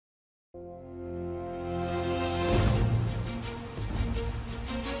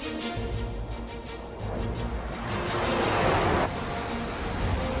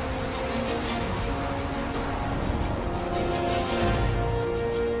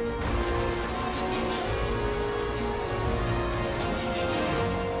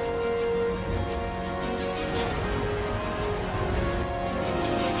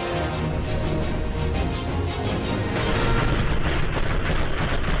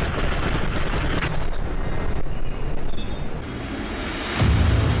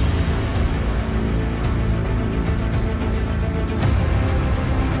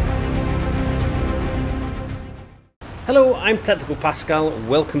Hello, I'm Tactical Pascal,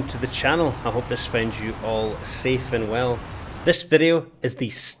 welcome to the channel. I hope this finds you all safe and well. This video is the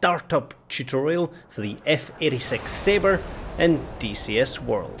startup tutorial for the F-86 Sabre in DCS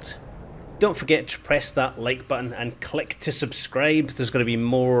World. Don't forget to press that like button and click to subscribe. There's going to be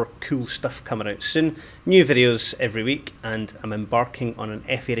more cool stuff coming out soon. New videos every week, and I'm embarking on an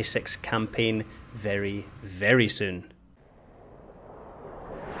F-86 campaign very, very soon.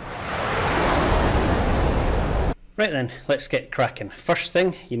 Right then, let's get cracking. First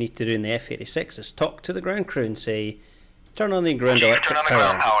thing you need to do in the F-86 is talk to the ground crew and say, turn on the ground electric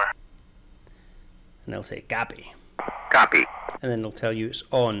power. And they'll say, copy. Copy. And then they'll tell you it's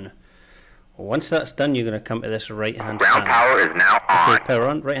on. Once that's done, you're going to come to this right-hand panel. Ground power is now on. Okay, power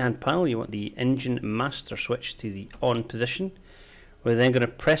on. Right-hand panel, you want the engine master switch to the on position. We're then going to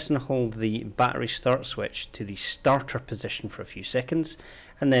press and hold the battery start switch to the starter position for a few seconds,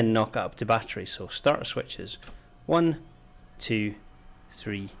 and then knock it up to battery. So starter switches 1, 2,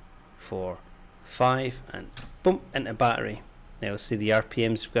 3, 4, 5, and boom, into battery. Now you'll see the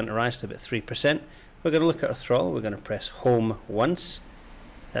RPMs are going to rise to about 3%. We're going to look at our throttle. We're going to press home once.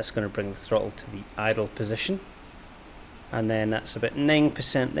 That's going to bring the throttle to the idle position. And then that's about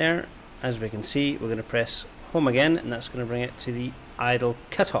 9% there. As we can see, we're going to press home again, and that's going to bring it to the idle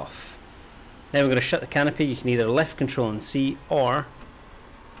cutoff. Now we're going to shut the canopy. You can either left control and C, or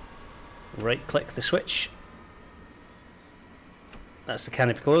right click the switch. That's the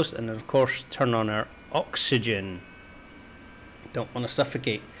canopy closed, and then of course turn on our oxygen. Don't want to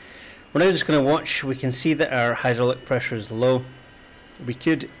suffocate. We're now just going to watch. We can see that our hydraulic pressure is low. We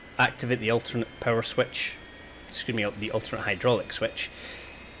could activate the alternate power switch, excuse me, the alternate hydraulic switch,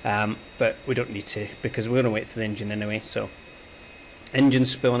 but we don't need to because we're going to wait for the engine anyway. So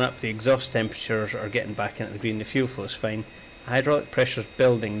engine's spilling up, the exhaust temperatures are getting back into the green, the fuel flow is fine, hydraulic pressure is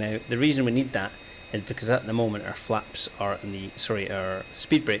building. Now the reason we need that is because at the moment our flaps are in the, our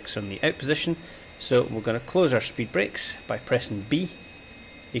speed brakes are in the out position. So we're going to close our speed brakes by pressing B.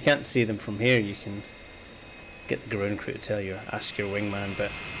 You can't see them from here, you can get the ground crew to tell you, ask your wingman,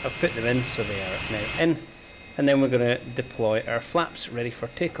 but I've put them in so they are now in. And then we're going to deploy our flaps ready for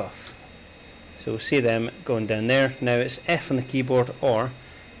takeoff. So we'll see them going down there. Now it's F on the keyboard, or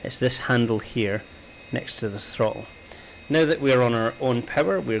it's this handle here next to the throttle. Now that we're on our own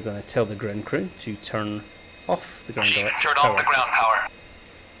power, we're going to tell the ground crew to turn off the ground electric power. Turn off the ground power.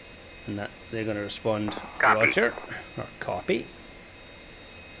 And that they're going to respond, Copy. Roger, or copy.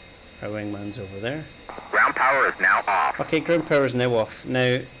 Our wingman's over there. Ground power is now off. Okay, ground power is now off.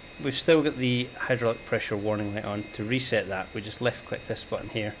 Now, we've still got the hydraulic pressure warning light on. To reset that, we just left click this button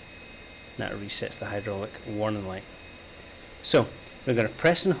here. And that resets the hydraulic warning light. So, we're going to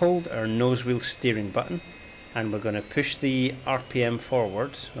press and hold our nose wheel steering button, and we're going to push the RPM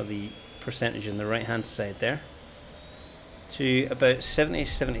forward, or the percentage on the right hand side there, to about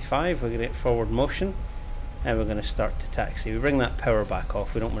 70-75. We're going to get forward motion, and we're going to start to taxi. We bring that power back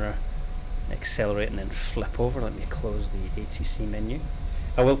off. We don't want to accelerate and then flip over. Let me close the ATC menu.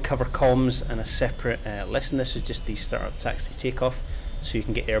 I will cover comms in a separate lesson. This is just the startup taxi takeoff, so you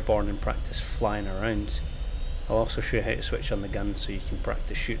can get airborne and practice flying around. I'll also show you how to switch on the gun so you can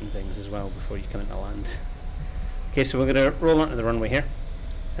practice shooting things as well before you come into land. Okay, so we're going to roll onto the runway here,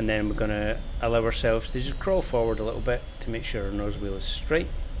 and then we're going to allow ourselves to just crawl forward a little bit to make sure our nose wheel is straight.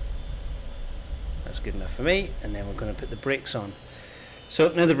 That's good enough for me, and then we're going to put the brakes on. So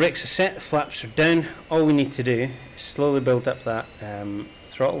now the brakes are set, flaps are down. All we need to do is slowly build up that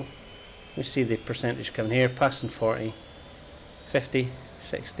throttle. You see the percentage coming here, passing 40, 50,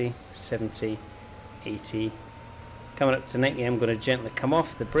 60, 70, 80. Coming up to 90, I'm going to gently come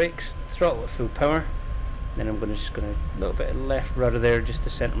off the brakes, throttle at full power. Then I'm just going to a little bit of left rudder there just to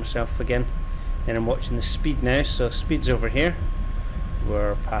center myself again. Then I'm watching the speed now, so speed's over here.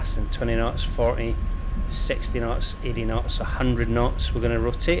 We're passing 20 knots, 40, 60 knots, 80 knots, 100 knots. We're going to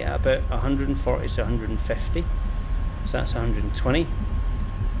rotate at about 140 to 150. So that's 120,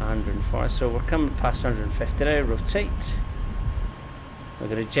 140. So we're coming past 150 now. Rotate. We're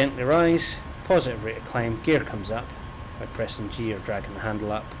going to gently rise. Positive rate of climb. Gear comes up by pressing G or dragging the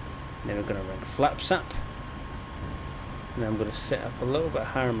handle up. And then we're going to bring flaps up. And I'm going to sit up a little bit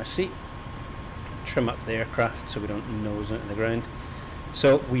higher in my seat. Trim up the aircraft so we don't nose into the ground.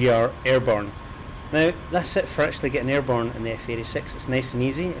 So we are airborne. Now that's it for actually getting airborne in the F-86. It's nice and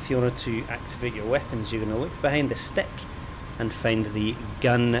easy. If you wanted to activate your weapons, you're going to look behind the stick and find the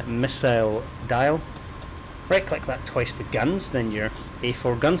gun missile dial. Right click that twice to guns, then your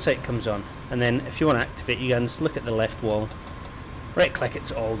A4 gun sight comes on. And then if you want to activate your guns, look at the left wall, right click it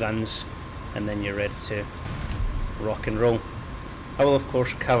to all guns, and then you're ready to rock and roll. I will of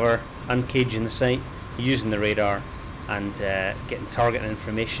course cover uncaging the sight, using the radar, and getting target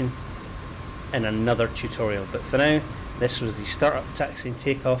information in another tutorial. But for now, this was the startup, taxi and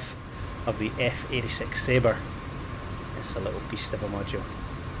takeoff of the F-86 Sabre. It's a little beast of a module.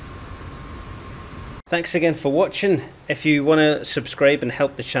 Thanks again for watching. If you want to subscribe and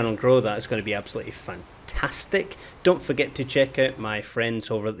help the channel grow, that is going to be absolutely fantastic. Don't forget to check out my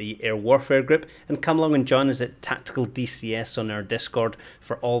friends over at the Air Warfare group and come along and join us at Tactical DCS on our Discord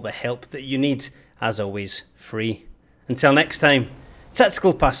for all the help that you need. As always, free. Until next time,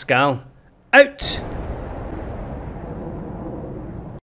 Tactical Pascale, out!